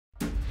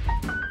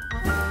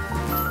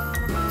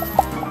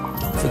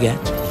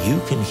forget, you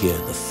can hear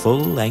the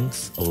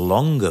full-length,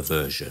 longer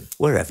version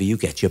wherever you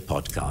get your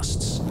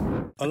podcasts.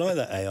 I like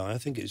that AI. I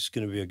think it's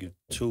going to be a good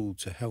tool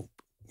to help,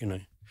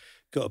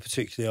 Got a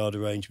particularly hard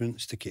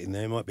arrangement, stick it in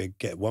there. Might be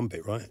get one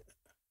bit right.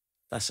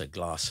 That's a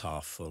glass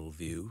half full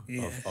view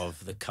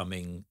of the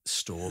coming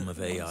storm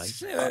of AI.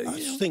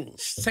 I think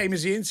same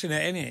as the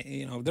internet,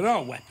 innit? There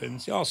are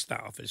weapons. They all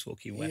start off as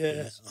fucking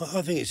weapons. Yeah,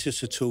 I think it's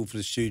just a tool for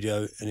the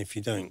studio, and if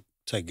you don't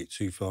take it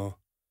too far,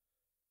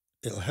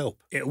 it'll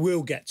help. It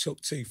will get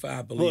took too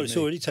far, believe me. Well, it's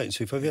already taken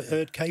too far. Have you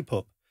heard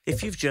K-pop?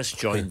 If you've just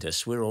joined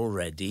us, we're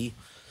already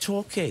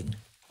talking.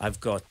 I've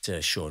got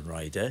Shaun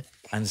Ryder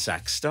and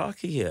Zak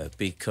Starkey here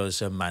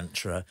because a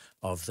mantra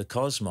of the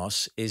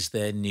Cosmos is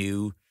their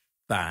new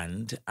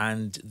band,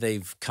 and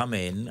they've come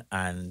in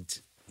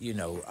and,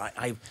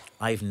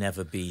 I've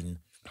never been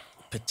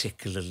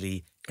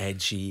particularly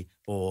edgy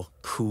or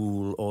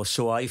cool, or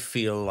so I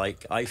feel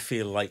like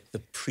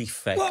the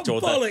prefect or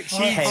the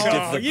head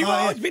of the... You've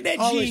always been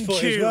edgy and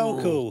cool.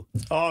 Well cool.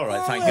 All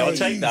right, thank you. I'll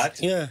take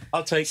that. Yeah.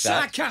 I'll take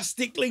that.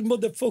 Sarcastically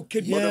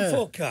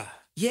motherfucker.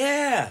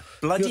 Yeah,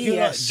 bloody You're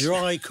yes. like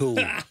dry cool.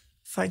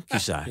 Thank you,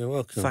 Zak. You're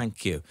welcome.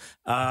 Thank you.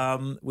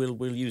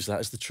 We'll use that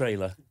as the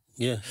trailer.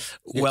 Yeah.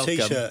 Welcome.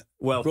 T-shirt.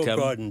 Welcome. Rob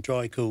Brydon,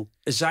 dry cool.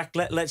 Zak,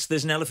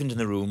 there's an elephant in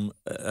the room.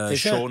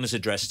 Shaun has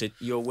addressed it.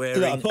 You're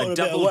wearing I put on a a bit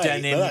of double weight,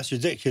 denim. but that's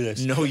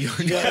ridiculous. No, you're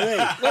You know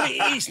not. what I mean?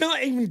 Well, it's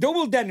not even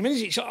double denim,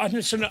 is it? It's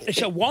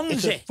a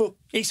onesie.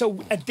 It's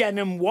a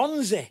denim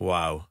onesie.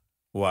 Wow.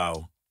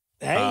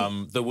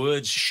 Hey. The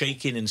words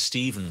Shakin' and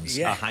Stevens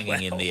are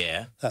hanging in the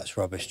air. That's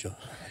rubbish, John.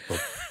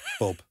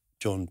 Bob,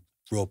 John,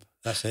 Rob.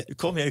 That's it.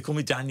 Call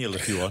me Daniel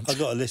if you want. I've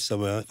got a list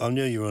somewhere. I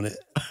knew you were on it.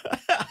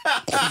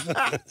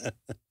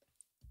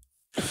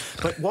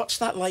 But what's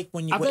that like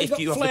when if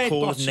you have the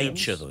call of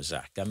nature, though,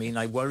 Zak? I mean,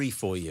 I worry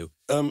for you.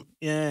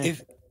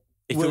 If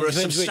it were a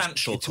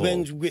substantial call. It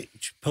depends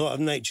which part of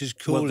nature's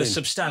calling. Well, the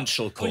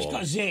substantial call. It's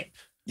got a zip.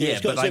 Yeah,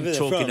 but I'm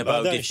talking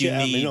about if you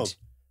need...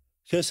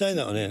 Can I say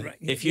that on here? Right.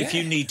 If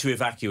you need to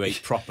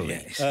evacuate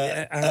properly.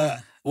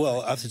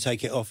 Well, I have to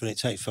take it off and it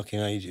takes fucking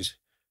ages.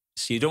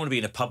 So you don't want to be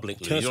in a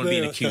public loo. You don't want to be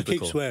in a cubicle. I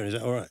keep swearing, is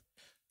that all right?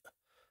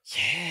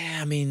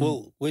 Yeah, I mean,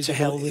 well, to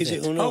hell with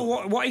it or not?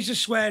 Oh, what is the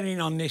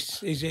swearing on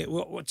this? Is it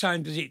what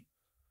time does it?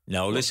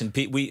 No, listen,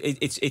 Pete.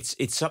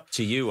 It's up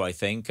to you. I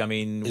think. I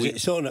mean,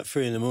 it's on at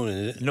 3 a.m,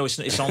 is it? No,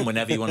 it's on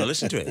whenever you want to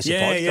listen to it. It's a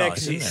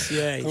podcast, isn't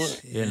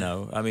it?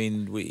 Yeah. I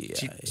mean,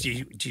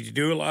 Did you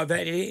do a lot of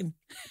editing?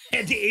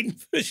 Editing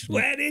for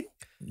swearing?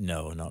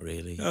 No, not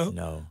really.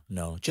 Oh.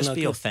 No. Just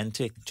be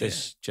authentic.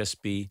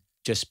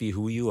 Just be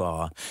who you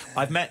are.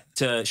 I've met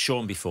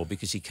Shaun before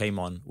because he came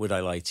on Would I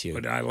Lie to You?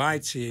 Would I Lie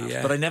to You,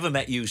 yeah. But I never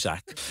met you,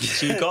 Zak.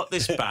 So you've got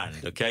this band,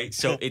 okay?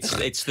 So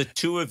it's the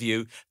two of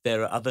you.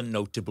 There are other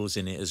notables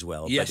in it as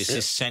well. Yes. But it's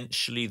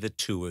essentially the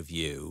two of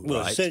you, well,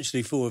 right?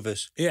 essentially 4 of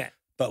us. Yeah.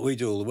 But we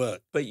do all the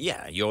work. But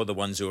yeah, you're the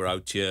ones who are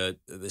out here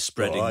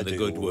spreading the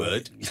good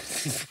word.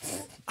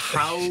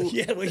 How...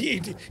 Yeah, well,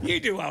 you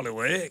do all the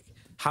work.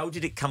 How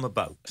did it come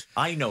about?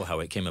 I know how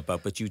it came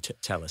about, but you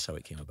tell us how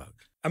it came about.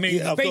 I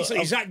mean,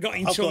 basically, Zak got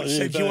in touch and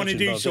said, do you want to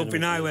do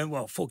something? I went,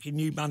 well, fucking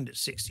new band at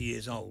 60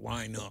 years old.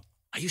 Why not?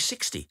 Are you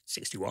 60?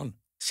 61.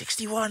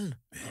 61?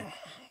 Oh,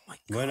 my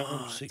God. Why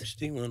not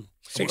 61?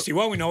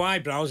 61 with no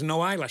eyebrows and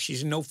no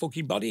eyelashes and no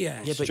fucking body hair.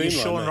 Yeah, but you're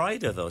Shaun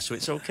Ryder, though, so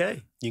it's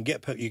okay. You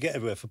get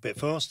everywhere a bit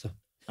faster.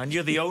 And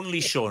you're the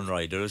only Shaun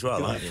Ryder as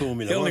well, aren't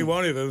you? The only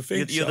one of them.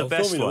 You're the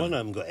best Formula one. I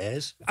haven't got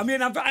hairs. I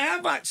mean, I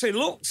have actually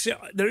looked.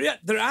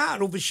 There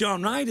are other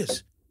Shaun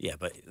Ryders. Yeah,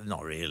 but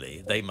not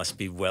really. They must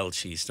be well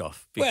cheesed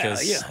off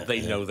because they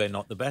know they're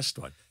not the best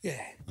one.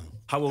 Yeah.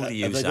 How old are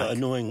you, Have they Zak? got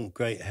annoying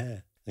great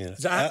hair? Yeah.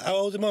 Zak? How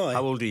old am I?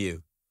 How old are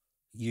you?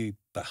 You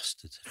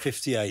bastard.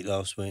 58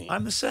 last week.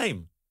 I'm the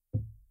same.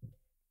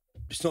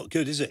 It's not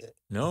good, is it?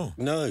 No.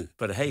 No.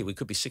 But hey, we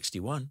could be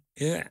 61.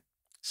 Yeah.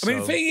 So, I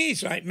mean, the thing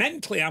is, right,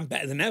 mentally I'm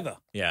better than ever.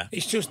 Yeah.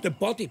 It's just the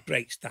body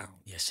breaks down.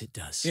 Yes, it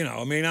does.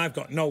 I mean, I've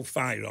got no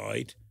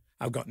thyroid.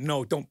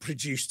 Don't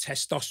produce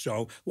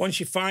testosterone. Once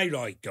your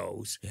thyroid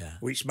goes,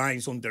 which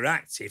mine's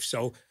underactive,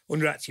 so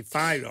underactive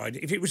thyroid,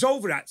 if it was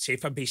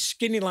overactive, I'd be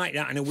skinny like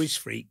that and a whiz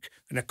freak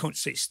and I couldn't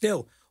sit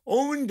still.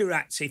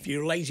 Underactive,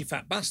 you're a lazy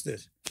fat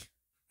bastard.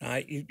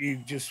 Right? You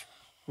just...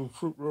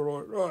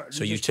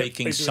 So you're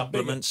taking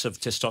supplements of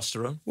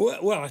testosterone?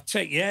 Well,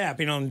 I've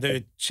been on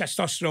the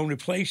testosterone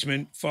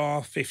replacement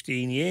for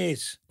 15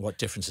 years. What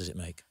difference does it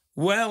make?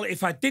 Well,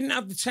 if I didn't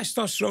have the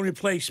testosterone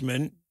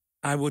replacement,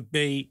 I would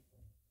be...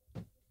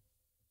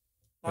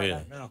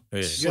 Really? You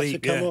have to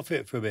come off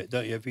it for a bit,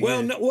 don't you?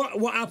 No,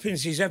 what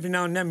happens is every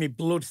now and then my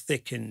blood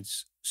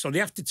thickens, so they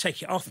have to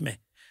take it off me.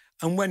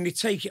 And when they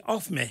take it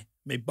off me,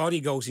 my body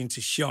goes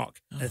into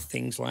shock and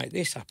things like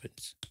this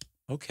happens.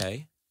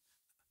 Okay.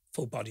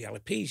 Full body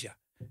alopecia,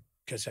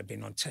 because I've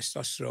been on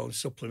testosterone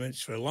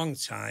supplements for a long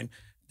time.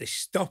 They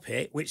stop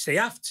it, which they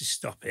have to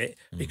stop it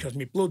because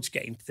my blood's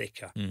getting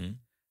thicker. Mm-hmm.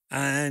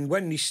 And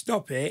when they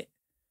stop it,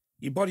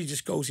 your body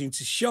just goes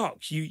into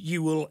shock.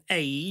 You will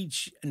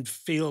age and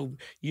feel...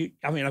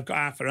 I mean, I've got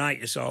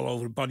arthritis all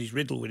over, the body's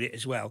riddled with it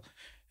as well.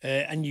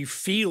 and you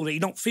feel that you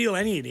don't feel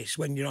any of this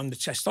when you're on the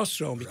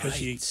testosterone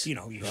because you're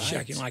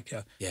shagging like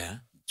a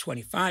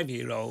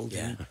 25-year-old.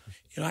 Yeah. And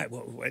you're like,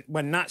 well,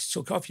 when that's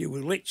took off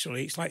you,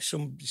 it's like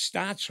some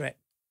Star Trek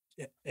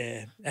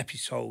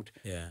episode.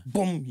 Yeah.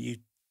 Boom, you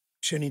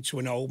turn into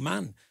an old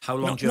man. How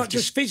long do you not have to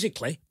just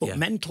physically, but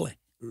mentally.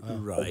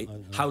 Right.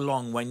 How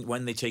long,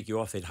 when they take you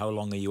off it, how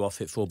long are you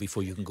off it for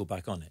before you can go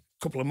back on it?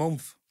 Couple of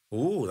months.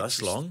 Oh,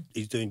 that's long.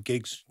 He's doing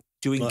gigs.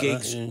 Doing like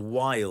gigs that, yeah.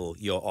 while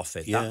you're off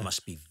it, that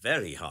must be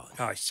very hard.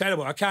 Oh, it's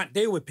terrible. I can't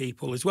deal with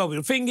people as well. But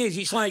the thing is,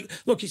 it's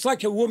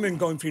like a woman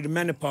going through the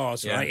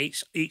menopause, right?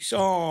 It's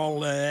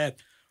all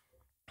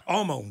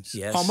hormones,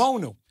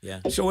 hormonal.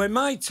 Yeah. So when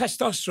my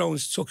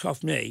testosterone's took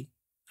off me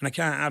and I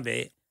can't have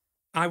it,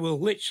 I will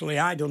literally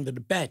hide under the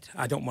bed.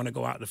 I don't want to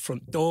go out the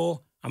front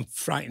door. I'm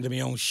frightened of my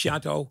own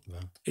shadow. Wow.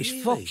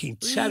 It's fucking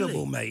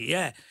terrible, mate.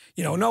 Yeah.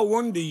 No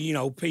wonder,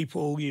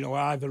 people,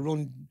 either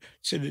run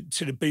to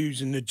the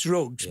booze and the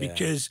drugs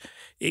because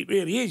it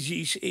really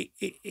is.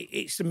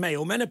 It's the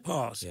male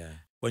menopause. Yeah.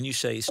 When you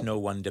say it's no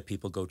wonder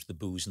people go to the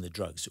booze and the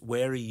drugs,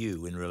 where are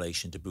you in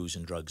relation to booze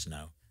and drugs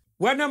now?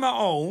 When I'm at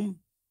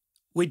home,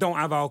 we don't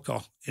have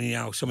alcohol in the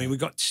house. I mean,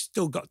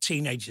 still got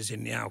teenagers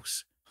in the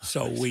house.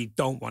 So we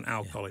don't want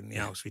alcohol in the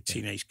house with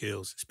teenage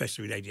girls,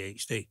 especially with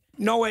ADHD.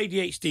 No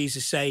ADHD is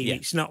the same.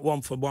 It's not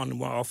one for one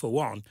and one off for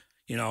one.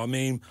 I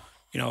mean,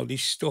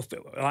 this stuff,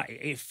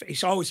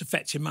 it's always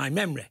affecting my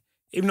memory.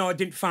 Even though I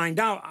didn't find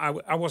out,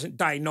 I wasn't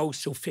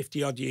diagnosed till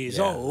 50-odd years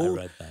old.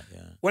 I read that,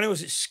 When I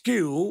was at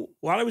school,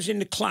 while I was in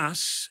the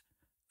class,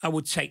 I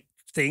would take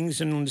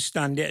things and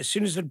understand it. As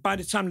soon as, by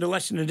the time the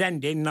lesson had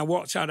ended and I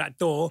walked out that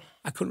door,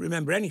 I couldn't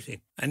remember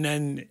anything. And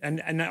then,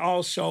 and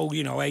also,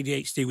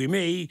 ADHD with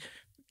me,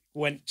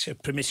 went to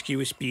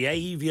promiscuous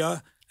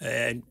behaviour,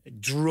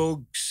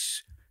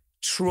 drugs,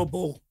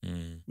 trouble,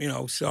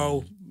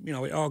 so,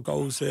 it all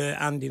goes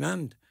hand in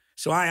hand.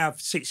 So I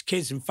have 6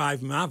 kids and 5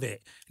 of them have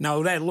it.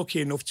 Now, they're lucky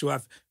enough to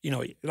have,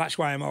 that's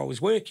why I'm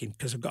always working,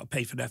 because I've got to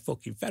pay for their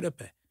fucking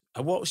therapy.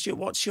 What's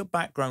your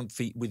background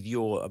with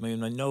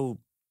I know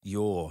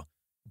your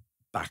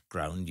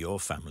background, your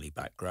family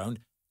background,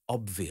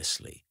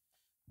 obviously.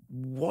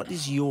 What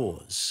is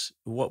yours?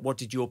 What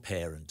did your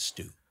parents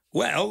do?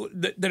 Well,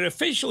 their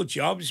official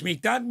jobs, my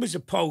dad was a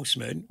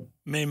postman,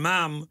 my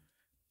mum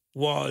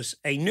was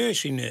a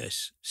nursery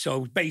nurse.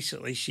 So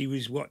basically she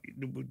was what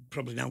you would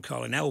probably now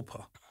call an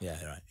helper. Yeah,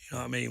 right. You know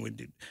what I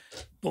mean?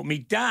 But my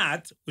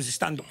dad was a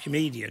stand-up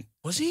comedian.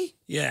 Was he?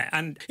 Yeah,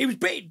 and he was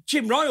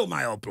Jim Royal,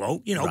 my old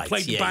bloke, right.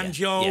 Played the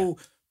banjo,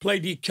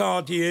 played the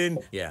accordion,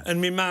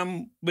 and my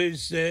mum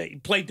was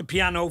played the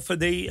piano for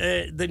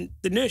the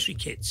nursery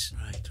kids.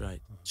 Right.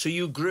 So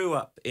you grew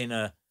up in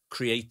a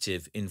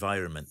creative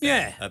environment,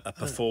 then, a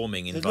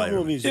performing there's environment. a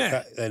lot more music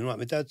back then. Like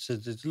my dad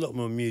said, there's a lot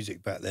more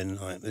music back then.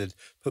 Like they'd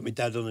put my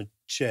dad on a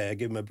chair,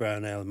 give him a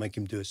brown ale, and make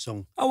him do a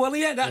song. Oh well,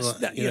 yeah, that's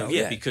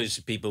because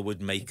people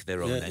would make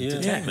their own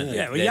entertainment.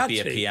 Well, there'd be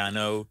a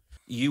piano.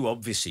 You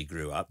obviously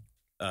grew up.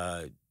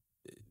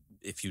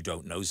 If you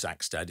don't know,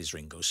 Zak's dad is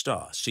Ringo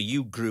Star, so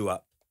you grew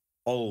up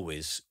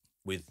always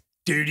with.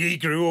 Dude, he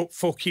grew up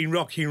fucking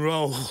rock and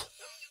roll.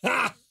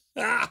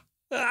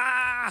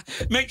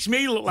 Makes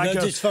me look like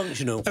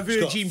dysfunctional. A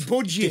virgin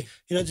budgie.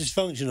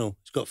 Dysfunctional.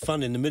 It's got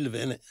fun in the middle of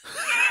it, innit?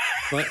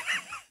 Right?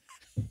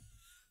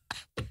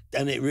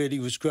 And it really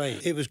was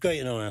great. It was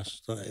great in our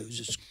house. Like, it was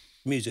just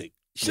music.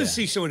 You should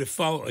see some of the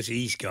photos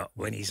he's got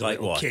when he's like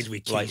a little kid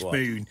with Keith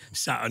Moon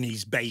sat on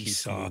his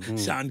bass or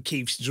sat on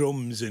Keith's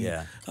drums.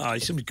 And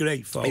some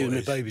great photos. He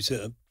was a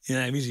babysitter.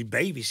 Yeah, he was his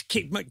babies.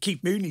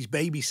 Keith Moon, his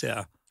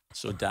babysitter.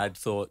 So Dad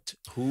thought,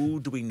 who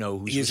do we know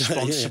who's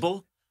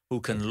responsible? Who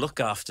can look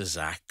after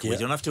Zak? We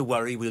don't have to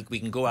worry. We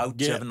can go out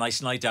to have a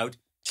nice night out.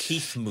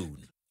 Keith Moon.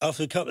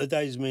 After a couple of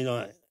days of me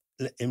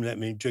let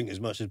me drink as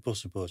much as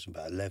possible, it's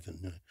about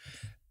 11.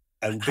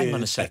 And hang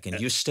on a second.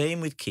 You're staying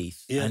with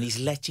Keith and he's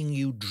letting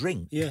you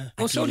drink. Yeah.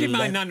 Well, so did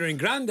my nana and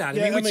granddad.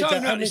 I mean, we're talking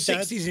about the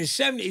 60s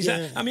and 70s.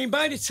 Yeah. I mean,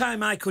 by the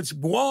time I could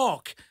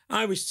walk,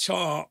 I was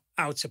taught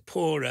how to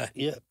pour a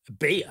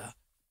beer.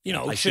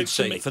 I should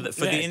say,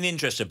 in the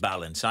interest of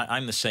balance,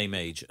 I'm the same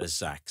age as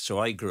Zak. So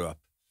I grew up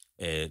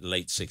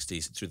late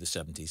 60s through the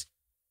 70s.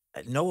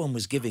 No one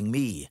was giving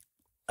me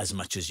as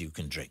much as you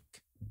can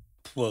drink.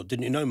 Well,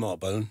 didn't you know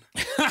Mark Bowen?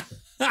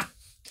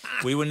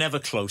 We were never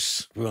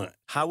close. Right.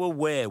 How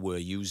aware were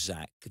you,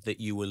 Zak, that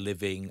you were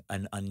living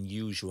an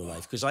unusual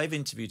life? Because I've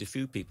interviewed a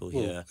few people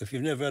here. If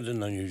you've never had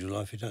an unusual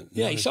life, you don't know.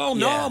 Yeah, it's all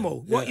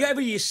normal.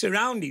 Whatever your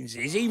surroundings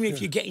is, even if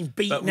you're getting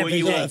beaten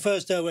every day. The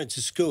first day I went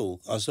to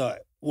school, I was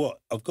like, what?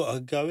 I've got to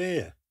go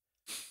here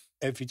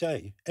every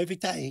day. Every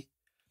day?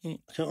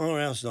 So our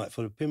house is like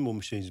full of pinball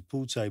machines,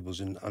 pool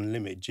tables and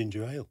unlimited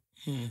ginger ale.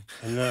 And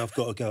now I've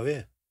got to go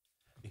here.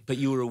 But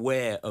you were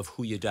aware of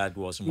who your dad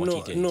was and what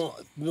he did?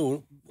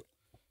 No.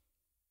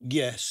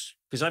 Yes.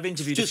 Because I've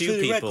interviewed a few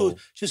people.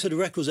 Just for the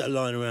records that are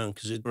lying around,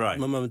 because right.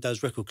 my mum and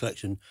dad's record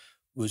collection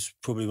was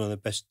probably one of the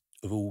best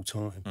of all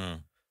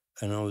time.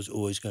 And I was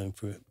always going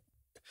through it.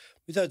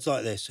 My dad's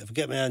like this. If I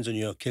get my hands on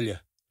you, I'll kill you.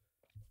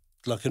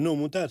 Like a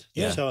normal dad.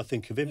 That's how I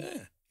think of him.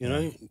 You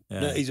know, Yeah.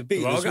 No, he's a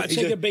Beatle. Well, I've got to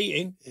take a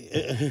beating.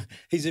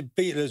 He's a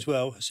Beatle as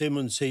well. I see him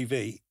on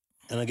TV,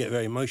 and I get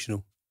very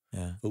emotional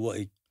for what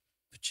he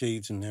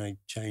achieved and how he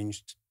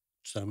changed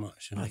so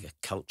much. You know? Like a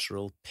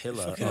cultural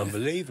pillar. Fucking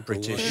unbelievable.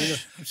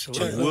 British,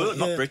 Absolutely.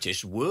 not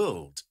British,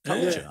 world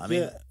culture. I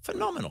mean,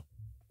 phenomenal.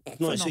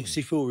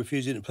 1964,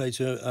 refusing to play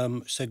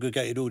to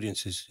segregated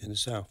audiences in the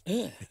South.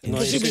 Yeah,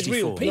 because it was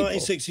real people.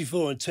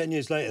 1964, and 10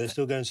 years later, they're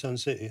still going Sun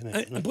City, isn't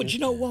it? But you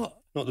know what?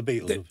 Not the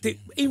Beatles.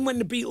 Even when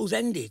the Beatles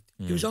ended,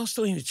 it was all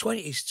still in the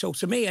 20s. So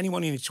to me,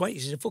 anyone in the 20s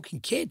is a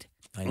fucking kid.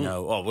 I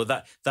know. Oh,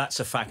 well, that's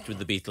a fact with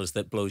the Beatles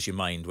that blows your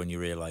mind when you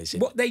realise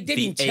it. What they did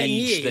in 10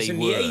 years and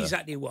the age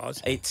that it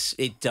was. It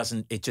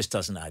just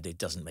doesn't add. It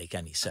doesn't make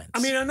any sense.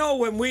 I mean, I know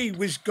when we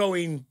was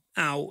going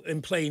out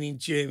and playing in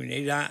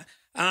Germany, that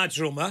our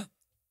drummer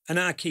and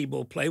our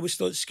keyboard player was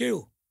still at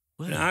school.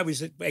 Wow. And I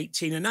was at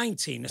 18 or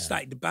 19. I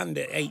started the band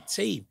at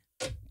 18.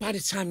 By the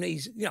time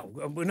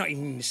we're not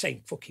even in the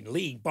same fucking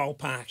league,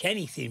 ballpark,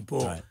 anything,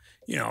 but,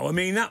 I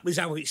mean, that was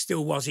how it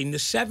still was in the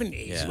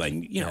 70s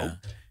when,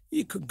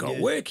 you could go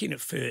working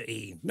at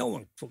 13. No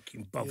one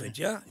fucking bothered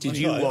you.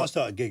 I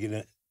started gigging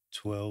at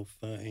 12,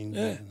 13.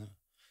 Yeah.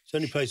 It's the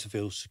only place I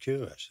feel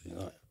secure, actually,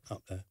 like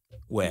up there.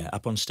 Where?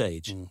 Up on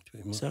stage?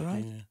 Is that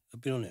right? Yeah.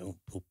 I've been on it all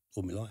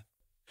my life.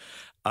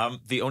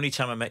 The only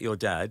time I met your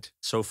dad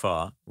so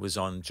far was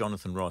on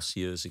Jonathan Ross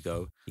years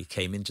ago. He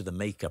came into the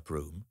makeup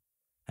room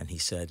and he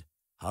said,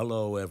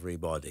 "Hello,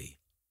 everybody."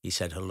 He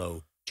said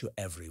hello to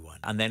everyone.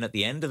 And then at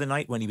the end of the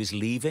night when he was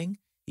leaving,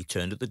 he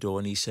turned at the door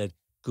and he said,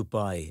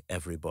 "Goodbye,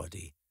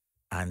 everybody."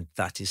 And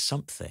that is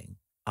something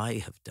I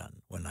have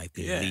done when I've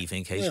been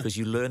leaving, because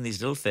you learn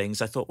these little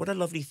things. I thought, what a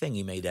lovely thing.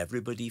 He made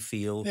everybody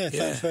feel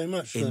thanks very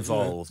much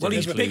involved. Well,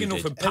 he's big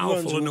enough and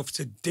powerful enough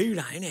to do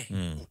that, isn't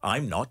he?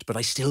 I'm not, but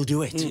I still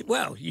do it.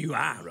 Well, you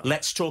are. Right?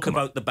 Let's talk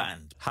about the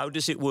band. How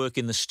does it work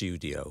in the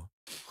studio?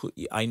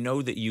 I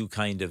know that you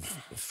kind of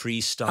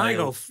freestyle. I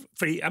go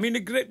free. I mean, the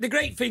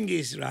great thing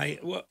is, right,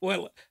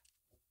 well,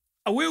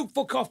 I will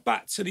fuck off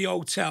back to the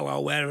hotel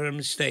or where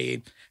I'm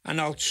staying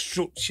and I'll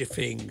structure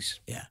things.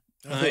 Yeah.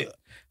 Right?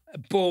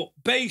 But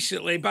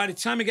basically, by the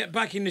time I get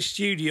back in the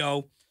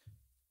studio,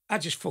 I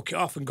just fuck it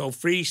off and go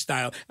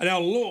freestyle. And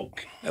I'll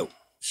look at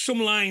some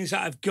lines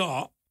that I've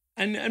got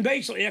and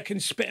basically I can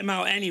spit them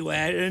out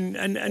anywhere.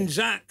 And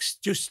Zak's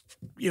just,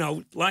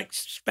 like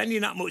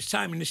spending that much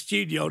time in the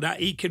studio that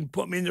he can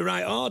put them in the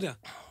right order.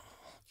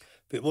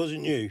 If it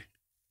wasn't you,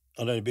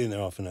 I'd only been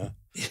there half an hour.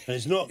 And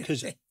it's not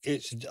because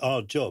it's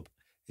our job.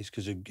 It's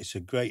because it's a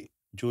great,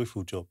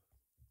 joyful job.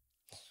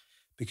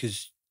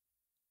 Because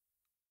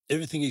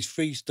everything is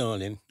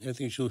freestyling.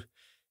 Everything's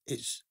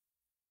it's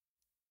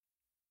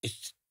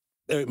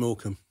Eric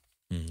Morecambe.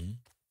 Mm-hmm.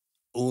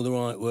 All the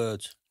right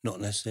words, not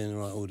necessarily in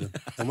the right order.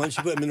 And once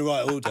you put them in the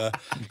right order,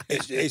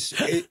 it's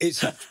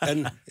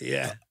and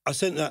I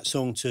sent that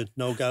song to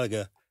Noel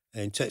Gallagher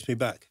and text me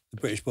back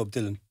the British Bob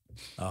Dylan.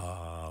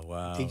 Oh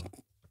wow,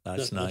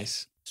 that's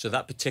nice. So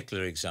that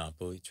particular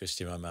example,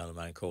 "Twisting My Melon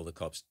Man, Call the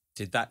Cops,"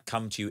 did that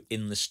come to you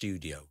in the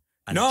studio?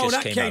 And no,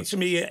 that came to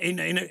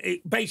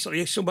me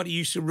basically somebody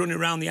used to run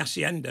around the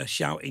hacienda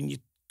shouting, "You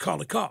call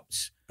the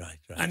cops." Right.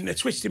 And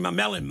Twisting My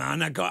Melon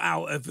Man, I got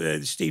out of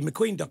the Steve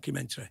McQueen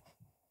documentary.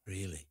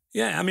 Really?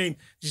 Yeah, I mean,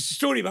 there's a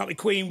story about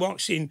McQueen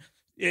watching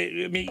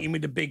a meeting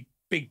with the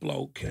big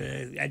bloke,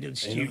 head of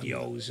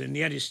studios, and the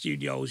head of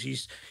studios,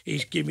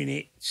 he's giving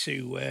it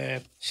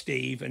to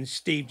Steve, and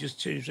Steve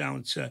just turns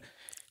around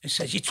and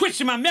says, "You're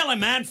twisting my melon,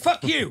 man,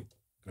 fuck you."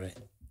 Great.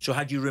 So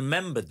had you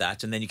remembered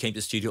that and then you came to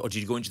the studio, or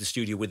did you go into the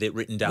studio with it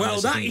written down? Well,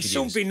 that is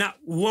something that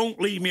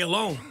won't leave me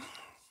alone.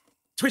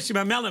 Twisting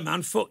my melon,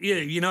 man, fuck you,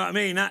 you know what I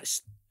mean?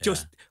 That's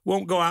just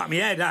won't go out of my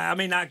head. I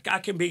mean, I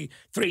can be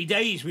 3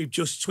 days with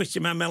just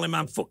twisting my melon,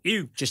 man, fuck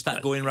you. Just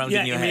that going around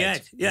in your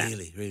head? Yeah.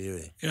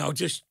 Really.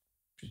 Just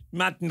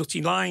mad,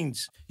 nutty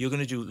lines. You're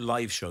going to do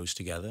live shows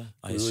together,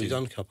 I assume. We've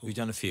done a couple. We've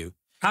done a few.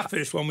 Our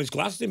first one was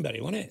Glastonbury,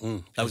 wasn't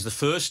it? That was the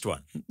first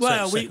one.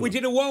 Well, we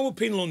did a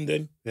warm-up in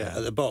London. Yeah,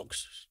 at the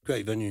Box.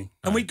 Great venue.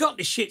 And we got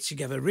the shit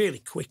together really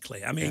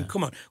quickly. I mean,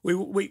 come on.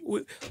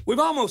 We've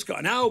almost got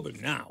an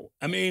album now.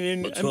 I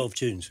mean... 12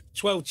 tunes.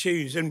 12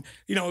 tunes. And,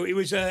 it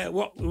was it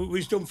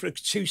was done for a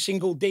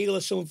 2-single deal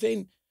or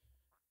something.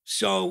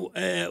 So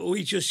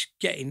we just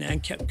get in there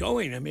and kept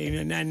going. I mean,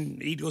 and then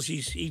he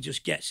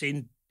just gets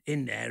in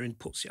there and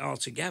puts it all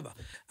together.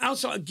 I'll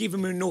sort of give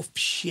him enough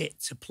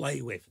shit to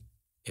play with.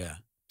 Yeah.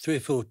 3 or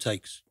 4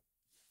 takes.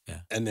 Yeah.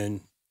 And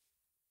then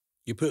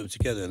you put them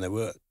together and they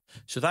work.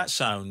 So that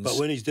sounds... But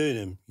when he's doing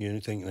them, you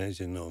think,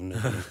 no,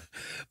 no.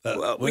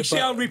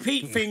 I'll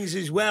repeat things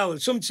as well.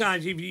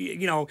 Sometimes,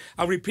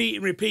 I'll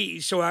repeat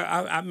it so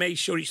I make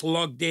sure it's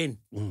logged in.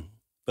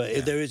 But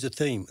if there is a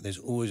theme, there's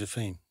always a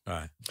theme.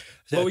 Right.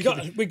 Well,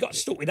 we got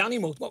stuck with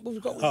animals. What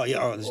we've got?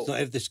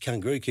 If this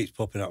kangaroo keeps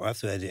popping up, I have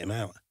to edit him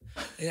out.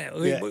 Yeah,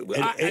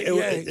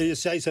 you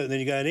say something, then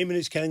you go, and him and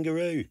his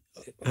kangaroo.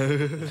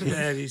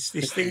 There's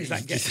things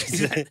that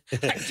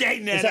get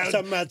in there. Is that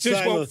some mad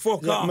just slang? won't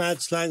fuck off.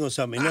 Mad slang or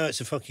something? No, it's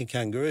a fucking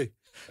kangaroo.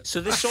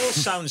 So this all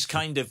sounds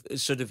kind of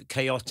sort of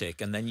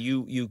chaotic, and then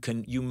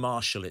you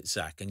marshal it,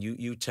 Zach, and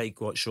you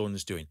take what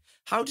Shaun's doing.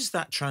 How does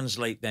that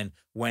translate then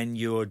when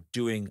you're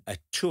doing a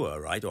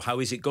tour, right? Or how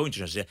is it going to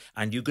translate?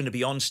 And you're going to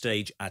be on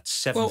stage at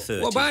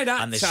 7:30. Well, by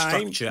that and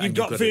time, you've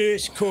got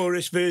verse,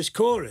 chorus, verse,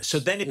 chorus. So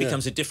then it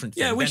becomes a different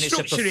thing. Yeah, we then it's a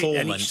structure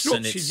performance, it,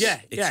 and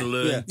it's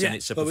learned, and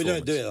it's a performance. But we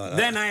don't do it like that.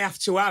 Then I have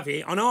to have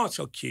it on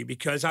auto cue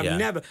because I've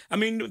never. I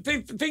mean,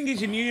 the thing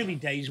is, in the early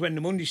days when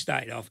the Monday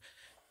started off,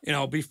 you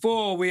know,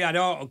 before we had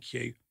auto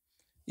cue,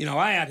 you know,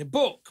 I had a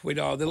book with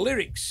all the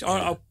lyrics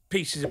or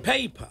pieces of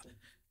paper.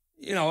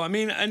 You know, I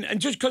mean, and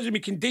just because of my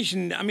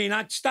condition, I mean,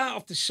 I'd start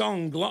off the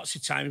song lots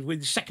of times with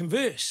the second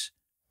verse.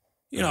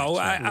 You know,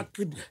 I'd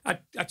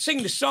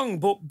sing the song,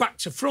 but back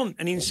to front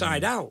and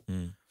inside out.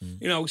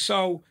 You know,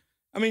 so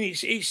I mean,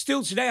 it's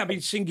still today. I've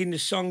been singing the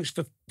songs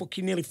for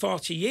fucking nearly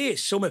 40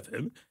 years, some of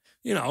them.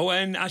 You know,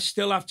 and I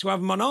still have to have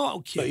them on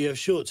auto cue. But you have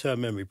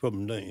short-term memory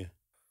problem, don't you?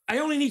 I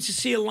only need to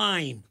see a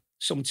line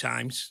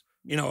sometimes,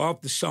 you know, of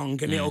the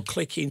song, and it'll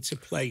click into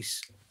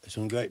place. There's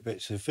some great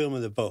bits. The film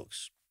of the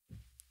box.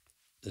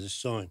 There's a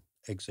sign,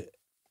 exit.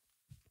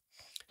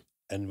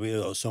 And we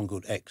got a song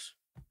called X.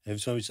 Every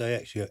time we say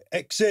X, you go,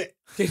 exit!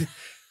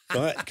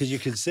 Right? Because you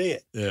can see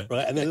it. Yeah.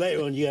 Right? And then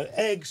later on, you go,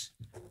 eggs,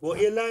 what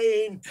you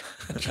laying?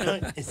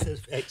 It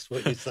says X,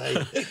 what you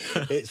saying.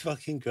 It's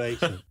fucking great.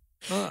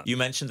 You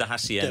mentioned the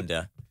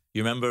Hacienda.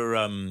 You remember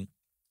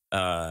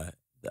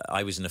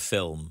I was in a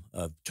film,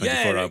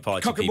 24-Hour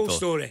Party Cock and People. Bull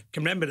Story.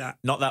 Can remember that.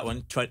 Not that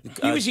one.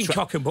 He was in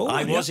Cock and Bull.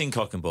 I was in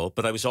Cock and Bull,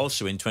 but I was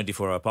also in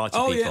 24-Hour Party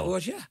People. Oh, yeah, it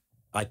was, yeah.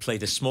 I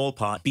played a small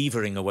part,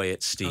 beavering away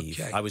at Steve.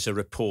 Okay. I was a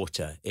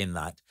reporter in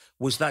that.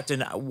 Was that?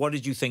 What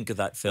did you think of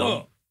that film?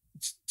 Well,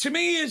 to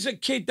me, as a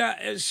kid,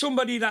 as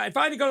somebody that if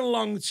I'd have gone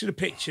along to the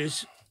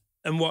pictures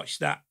and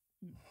watched that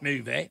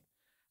movie,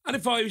 I'd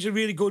have thought it was a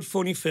really good,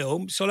 funny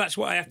film. So that's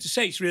what I have to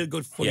say. It's a really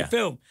good, funny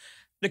film.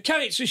 The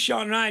character of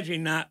Shaun Ryder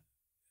in that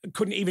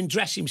couldn't even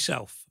dress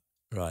himself.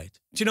 Right.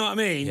 Do you know what I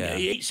mean? Yeah.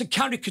 It's a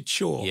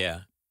caricature. Yeah.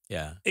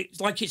 Yeah. It's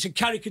like it's a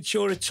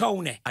caricature of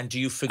Tony. And do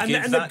you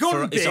forgive and that the gun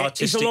for bit his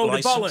artistic is a load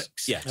license? of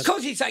bollocks. Yeah.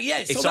 Because it's like,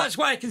 so that's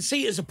why I can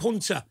see it as a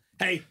punter.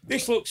 Hey,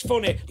 this looks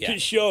funny. Yeah.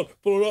 It's Shaun.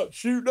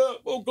 Shoot that.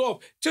 Oh, God.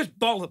 Just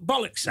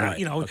bollocks that, Right,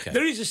 you know. okay.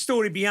 There is a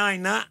story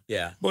behind that.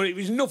 Yeah. But it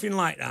was nothing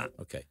like that.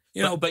 Okay.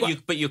 You know,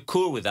 but you're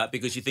cool with that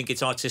because you think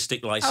it's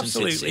artistic license.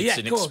 Absolutely, It's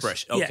an of course.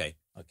 expression. Yeah. Okay.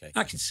 Okay.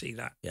 I can see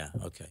that. Yeah.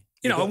 Okay.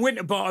 You know, and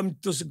Winterbottom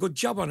does a good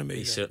job on a movie.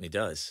 He certainly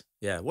does.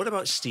 Yeah. What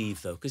about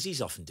Steve though? Because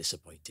he's often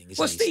disappointing. Isn't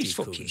Well, he, Steve's Steve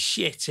fucking Coogan?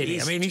 shit, isn't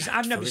he? I mean,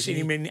 I've never seen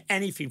him in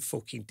anything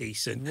fucking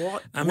decent.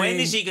 What? I When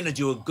mean, is he going to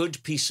do a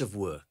good piece of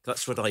work?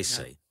 That's what I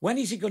say. When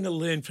is he going to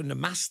learn from the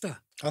master?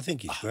 I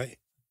think he's great.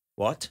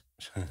 What?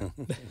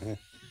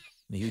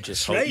 You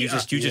just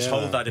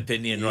hold that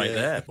opinion right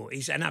there. But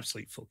he's an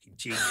absolute fucking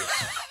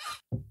genius.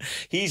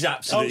 He's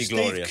absolutely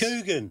glorious.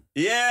 Steve Coogan.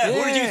 Yeah.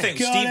 What did you think?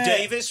 Got Steve it.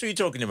 Davis? Who are you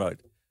talking about?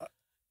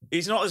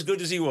 He's not as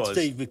good as he was.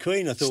 Steve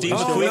McQueen, I thought. Steve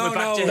was McQueen. good. We're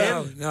back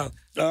to him.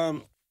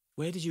 No.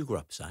 Where did you grow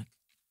up, Zach?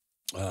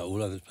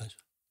 All over the place.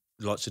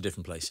 Lots of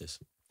different places.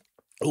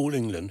 All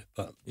England,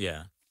 but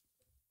Yeah.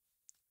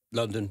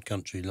 London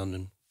country.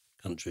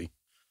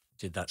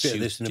 Did that Bit of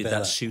this suit? and a Did bit of that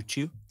that. suit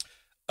you?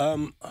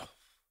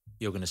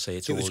 You're going to say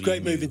it's It all was you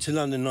great knew. moving to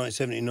London in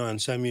 1979.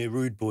 Same year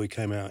Rude Boy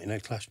came out in a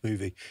Clash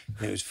movie.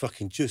 And it was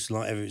fucking just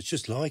like it was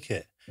just like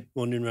it.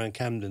 Wandering around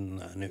Camden and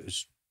that, and it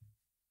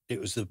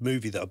was the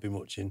movie that I've been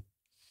watching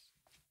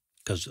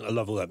because I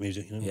love all that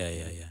music. You know?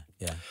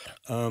 Yeah.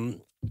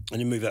 And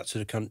you move out to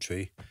the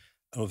country,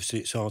 and obviously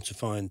it's hard to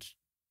find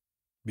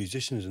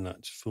musicians and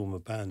that to form a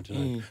band, you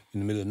know, in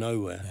the middle of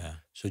nowhere. Yeah.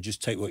 So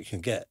just take what you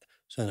can get.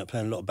 So I ended up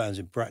playing a lot of bands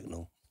in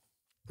Bracknell.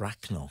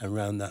 Bracknell.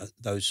 Around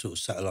those sort of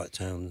satellite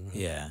towns.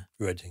 Yeah.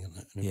 Reading and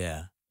that. You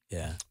know.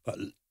 Yeah. But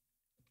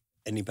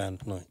any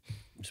band, like,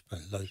 just play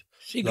loads.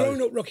 So you're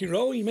growing up rock and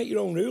roll, you make your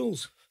own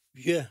rules.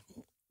 Yeah.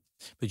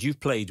 But you've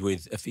played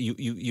with,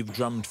 you've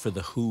drummed for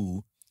The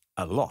Who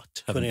a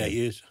lot, haven't 28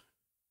 you? years.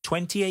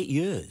 28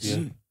 years?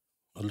 Yeah.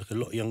 I look a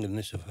lot younger than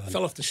this. I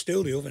fell off the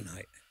stool the other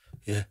night.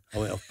 Yeah, I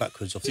went off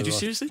backwards off Did the you ride.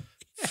 seriously?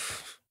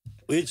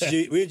 We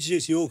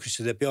introduced the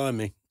orchestra there behind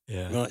me.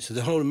 Yeah. Right, so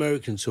the whole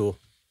American tour.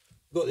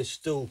 Got this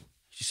stool.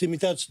 You see my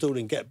dad's stool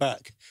in Get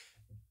Back?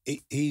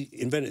 He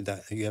invented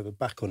that. You have a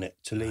back on it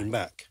to lean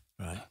back.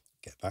 Right.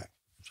 Get Back.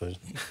 So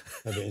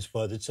maybe it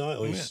inspired the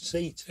title, his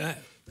seat. Yeah.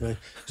 You know,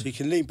 so you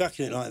can lean back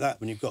in it like that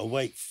when you've got to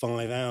wait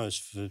 5 hours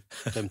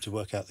for them to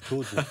work out the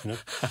chords, you know,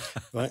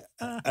 right?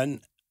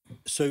 And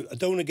so I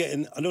don't want to get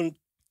in. I don't,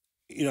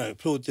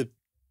 applaud the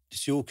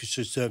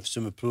orchestra deserve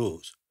some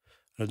applause.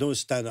 And I don't want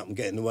to stand up and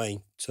get in the way.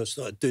 So I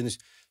started doing this,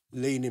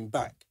 leaning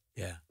back,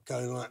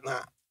 going like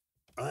that,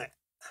 right?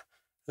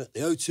 At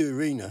the O2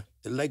 Arena,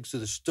 the legs of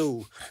the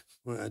stool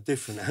were at a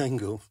different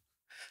angle,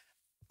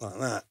 like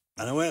that.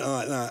 And I went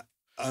like that,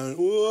 and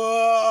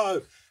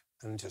whoa!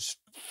 And just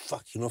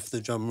fucking off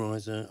the drum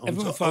riser.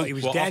 Everyone thought he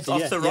was dead.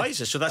 Off the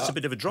riser, so that's a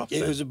bit of a drop.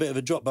 It was a bit of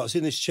a drop, but I was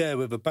in this chair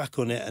with a back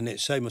on it, and it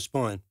saved my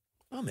spine.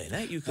 Oh,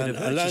 man, you could And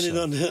have I hurt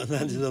yourself.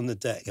 landed on the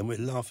deck, and we're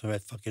laughing our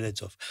fucking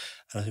heads off.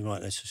 And I think,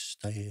 right, let's just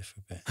stay here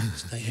for a bit.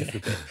 Stay here for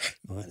a bit.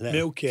 Right,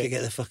 Milk it.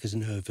 Get the fuckers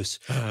nervous.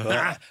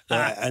 Right,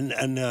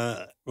 and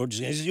Roger goes,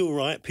 "Is he all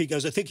right?" Pete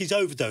goes, "I think he's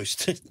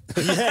overdosed."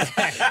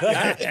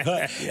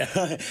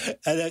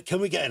 And can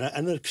we get in?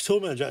 And the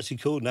tour manager actually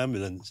called an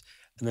ambulance.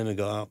 And then I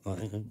got up. Like,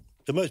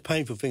 the most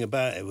painful thing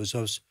about it was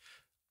I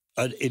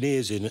had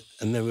in-ears in,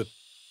 and they were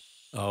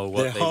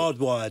they're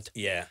hardwired.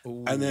 Yeah.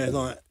 Ooh. And they're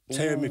like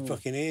tearing my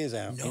fucking ears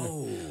out.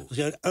 No.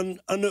 You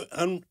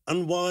know?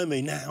 Unwire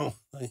me now.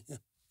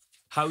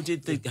 How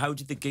did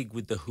the gig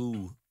with the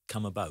Who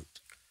come about?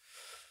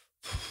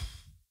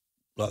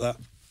 Like that.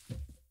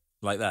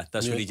 Like that.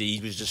 That's what he did. He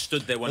was just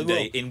stood there one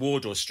day in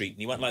Wardour Street, and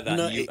he went like that,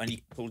 and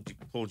he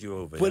pulled you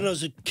over. When I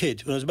was a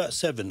kid, when I was about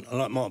 7, I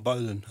liked Mark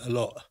Bolan a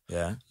lot.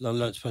 Yeah. I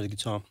learned to play the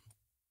guitar.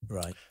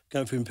 Right.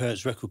 Going through my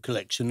parents' record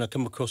collection, I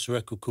come across a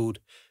record called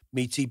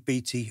Meaty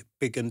Beaty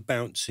Big and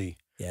Bouncy.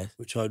 Yes.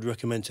 Which I'd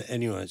recommend to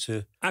anyone.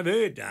 I've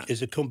heard that.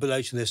 It's a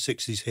compilation of their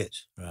 60s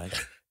hits. Right.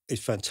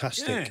 It's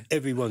fantastic. Yeah.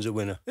 Everyone's a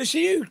winner. It's a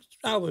huge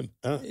album.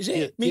 Is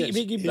it? Yeah,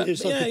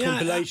 it's like a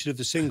compilation of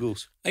the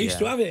singles. I used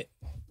to have it.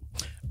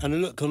 And I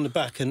look on the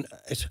back and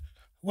it's,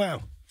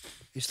 wow,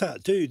 it's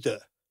that dude that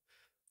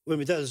when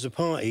my dad has a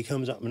party, he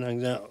comes up and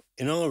hangs out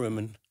in our room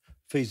and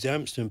feeds the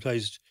hamster and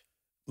plays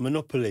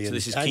Monopoly. So and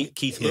this is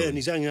Keith Yeah, Moon. and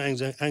he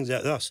hangs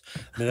out with us.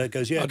 And my dad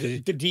goes, yeah.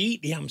 Did he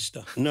eat the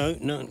hamster? No.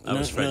 That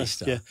was Freddie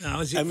Starr. Yeah. No,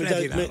 was it and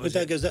Freddie? my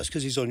dad goes, that's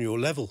because he's on your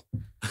level.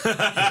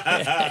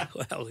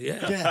 Well,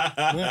 yeah.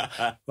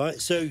 Yeah.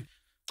 Right, so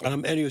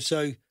anyway,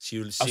 so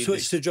you'll I see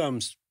switched to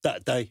drums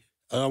that day.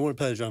 And I want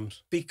to play the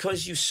drums.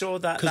 because you saw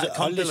that Because I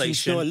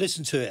compilation.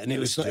 listened to it and it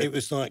was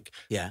like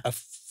Yeah.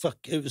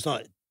 it was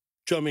like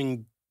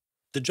drumming.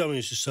 The drumming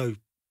is just so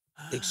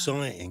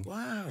exciting.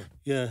 Wow.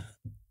 Yeah.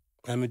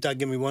 And my dad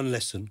gave me one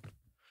lesson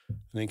and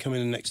then come in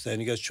the next day and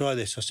he goes, try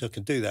this. I said, I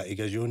can do that. He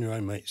goes, you're on your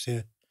own, mate. It's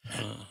here.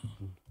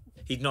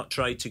 He'd not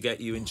tried to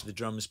get you into the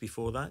drums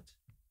before that?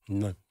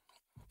 No.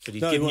 But he'd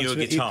given you a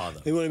guitar,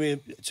 though? He wanted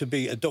me to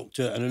be a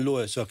doctor and a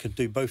lawyer so I could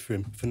do both for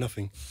him for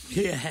nothing.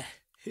 Yeah.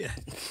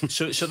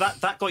 So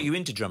that got you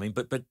into drumming,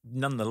 but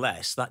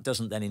nonetheless, that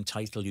doesn't then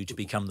entitle you to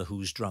become the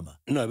Who's drummer.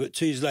 No, but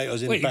 2 years later I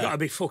was in Well, the you've band. got to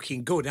be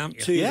fucking good, haven't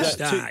you? 2 years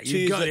Start.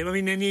 You've got him. I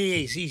mean, and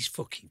he's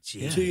fucking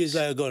genius. 2 years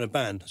later I got in a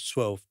band,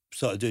 12,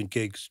 started doing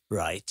gigs.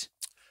 Right.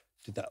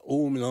 Did that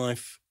all my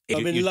life.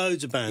 I've been in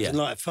loads of bands, and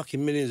like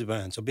fucking millions of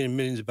bands. I've been in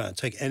millions of bands.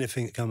 Take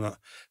anything that come up.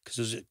 Because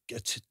I was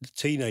a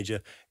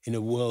teenager in a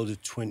world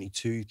of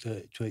 22,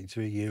 30,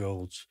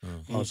 23-year-olds.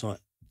 I was like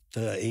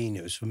 13.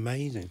 It was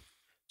amazing.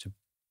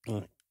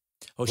 Oh,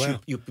 so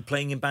you'd be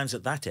playing in bands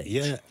at that age?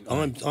 Yeah.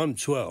 I'm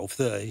 12,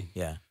 13.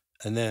 Yeah.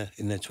 And they're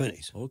in their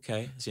 20s.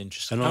 Okay, that's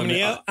interesting. And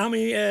How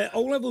many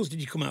O-levels did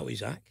you come out with,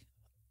 Zach?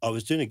 I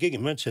was doing a gig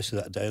in Manchester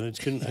that day and I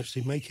just couldn't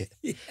actually make it.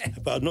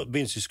 But I'd not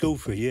been to school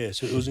for a year,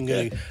 so it wasn't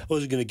going. I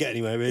wasn't going to get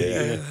anywhere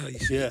really.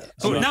 Yeah.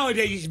 So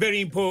nowadays it's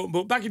very important,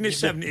 but back in the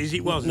 70s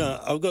it wasn't.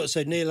 No, I've got to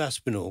say Neil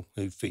Aspinall,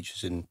 who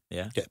features in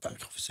Get Back,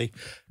 obviously,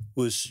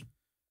 was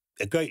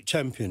a great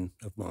champion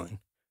of mine,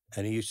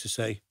 and he used to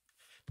say,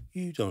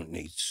 "You don't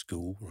need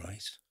school,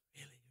 right?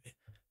 Really?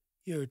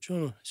 You're a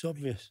drummer. It's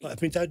obvious." Like,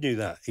 if my dad knew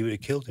that, he would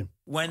have killed him.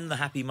 When the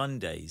Happy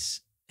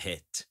Mondays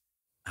hit,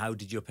 how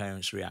did your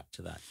parents react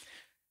to that?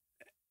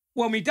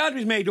 Well, my dad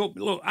was made up.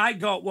 Look, I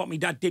got what my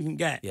dad didn't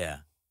get. Yeah,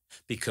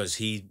 because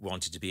he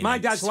wanted to be. My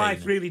dad's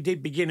life really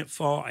did begin at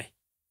 40.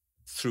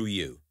 Through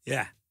you.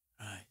 Yeah.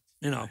 Right.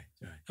 You know.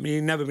 Right. I mean,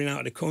 he'd never been out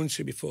of the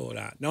country before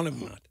that. None of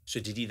them had.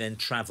 So did he then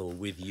travel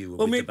with you?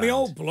 Well, with my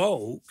old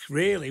bloke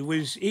really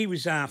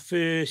was our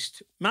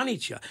first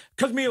manager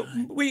because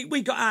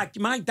we got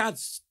my dad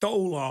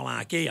stole all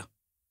our gear,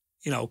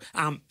 you know,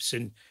 amps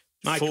and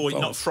microphones.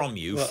 Not from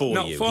you, Well, for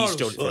not you. for He us.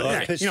 stole it for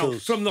Yeah, you. you know,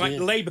 from like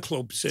the labour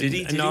clubs. And, Did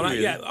he all that.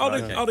 really? Yeah, all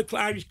Right. the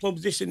Irish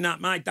clubs, this and that.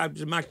 My dad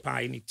was a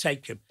magpie and he'd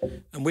take them,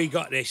 and we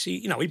got this.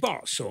 He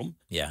bought some.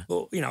 Yeah.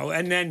 But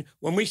and then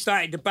when we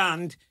started the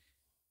band,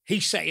 he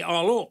set it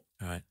all up.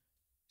 All right.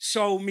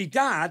 So my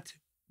dad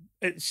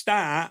at the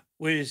start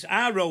was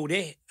our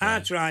roadie, our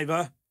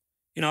driver,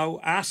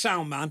 our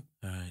sound man,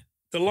 Right.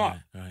 the lot.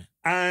 Right.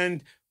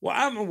 And what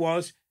happened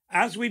was,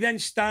 as we then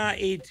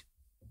started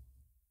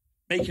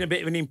making a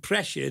bit of an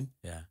impression,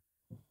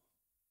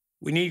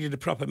 we needed a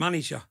proper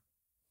manager.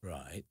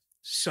 Right.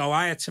 So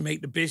I had to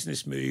make the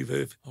business move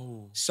of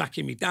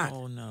sacking my dad.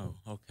 Oh, no.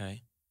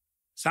 Okay.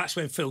 So that's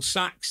when Phil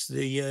Sachs,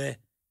 the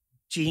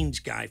jeans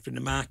guy from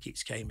the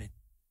markets, came in.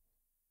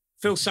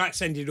 Phil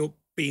Sachs ended up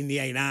being the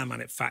A&R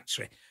man at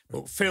factory.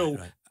 But Phil,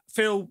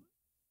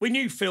 we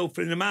knew Phil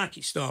from the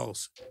market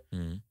stalls.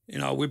 Mm.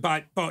 We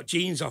bought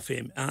jeans off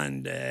him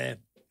and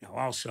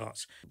all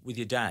sorts. With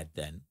your dad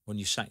then, when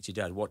you sacked your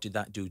dad, what did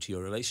that do to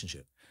your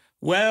relationship?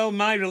 Well,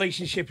 my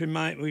relationship with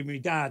my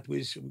dad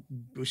was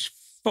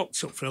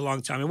fucked up for a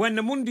long time. And when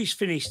the Mondays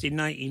finished in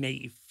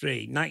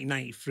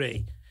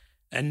 1993,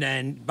 and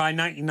then by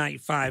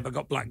 1995 I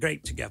got Black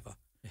Grape together.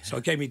 Yeah. So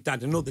I gave my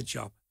dad another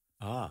job.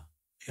 Ah.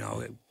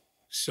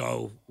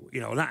 So,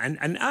 that.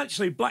 And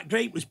actually, Black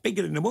Grape was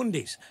bigger than the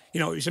Mondays.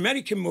 It was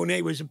American money,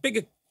 it was a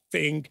bigger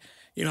thing.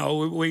 We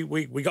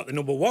got the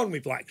number one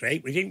with Black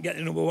Grape. We didn't get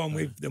the number one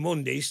with the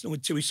Mondays. Number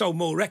two, we sold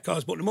more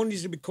records, but the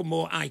Mondays have become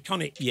more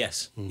iconic.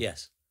 Yes,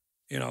 yes.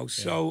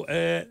 So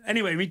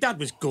anyway, my dad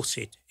was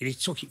gutted. He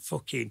took it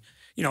fucking,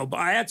 but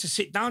I had to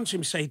sit down to him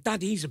and say,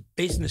 Dad, he's a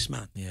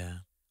businessman. Yeah.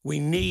 We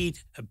need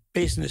a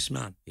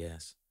businessman.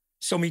 Yes.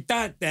 So my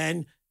dad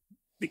then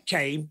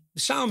became the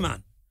sound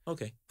man.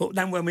 Okay. But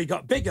then when we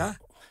got bigger,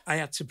 I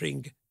had to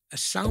bring a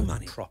sound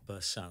man in. Proper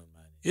sound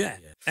man. Yeah.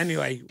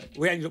 Anyway,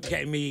 we ended up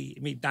getting me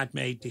dad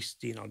made this,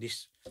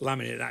 this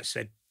laminate that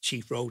said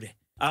Chief Roadie.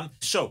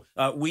 So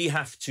we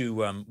have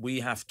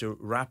to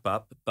wrap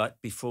up,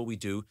 but before we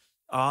do,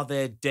 are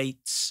there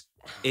dates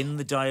in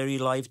the diary,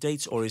 live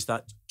dates, or is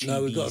that GB?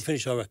 No, we've got to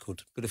finish our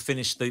record. Got to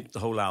finish the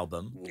whole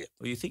album. Yeah.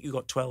 Well, you think you've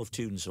got 12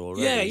 tunes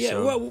already? Yeah.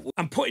 So... Well,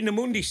 I'm putting the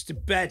Mondays to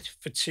bed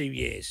for 2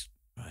 years.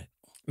 Right.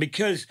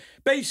 Because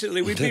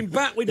basically we've been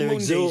back with the They're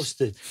Mondays.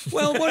 exhausted.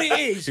 Well, what it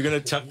is, You're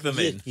going to tuck them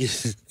in.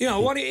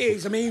 what it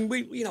is. I mean,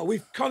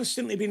 we've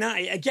constantly been at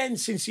it again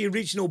since the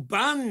original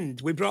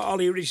band. We brought all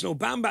the original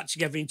band back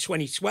together in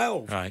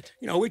 2012. Right.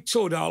 We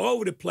toured all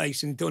over the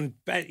place and done.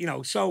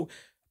 So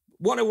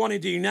what I want to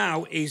do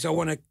now is I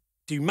want to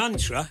do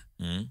Mantra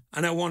and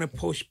I want to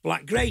push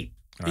Black Grape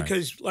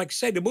because, like I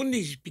said, the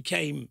Mondays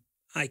became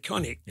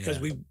iconic because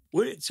we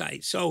worked at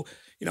it. So,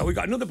 we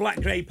got another Black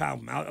Grape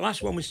album out. The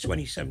last one was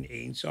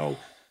 2017. So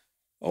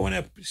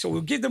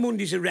we'll give the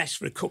Mondays a rest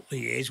for a couple of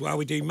years while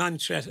we do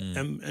Mantra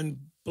and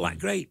Black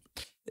Grape.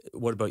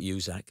 What about you,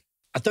 Zach?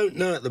 I don't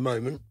know at the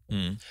moment.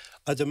 I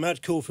had a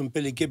mad call from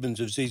Billy Gibbons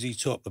of ZZ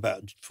Top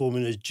about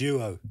forming a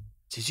duo.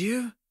 Did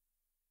you?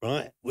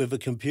 Right, with a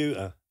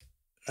computer.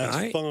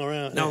 That's far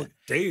out. No,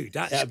 dude,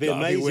 that'd be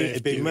amazing.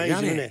 It'd be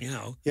amazing, wouldn't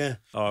it? Yeah.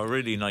 Oh,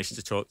 really nice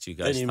to talk to you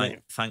guys. Anyway,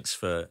 Thanks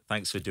for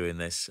doing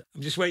this.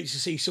 I'm just waiting to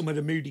see some of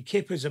the Moody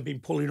Kippers I've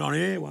been pulling on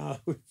here while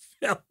we're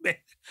filming.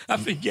 I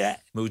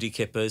forget. Moody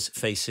Kippers,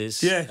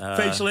 Faces. Yeah,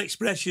 facial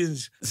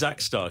expressions.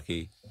 Zak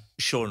Starkey,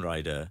 Shaun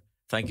Ryder,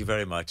 thank you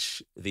very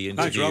much. The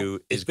interview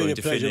is going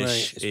to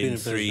finish in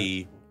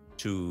 3,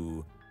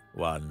 2,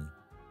 1.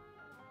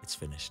 It's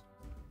finished.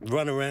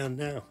 Run around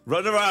now.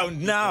 Run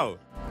around now.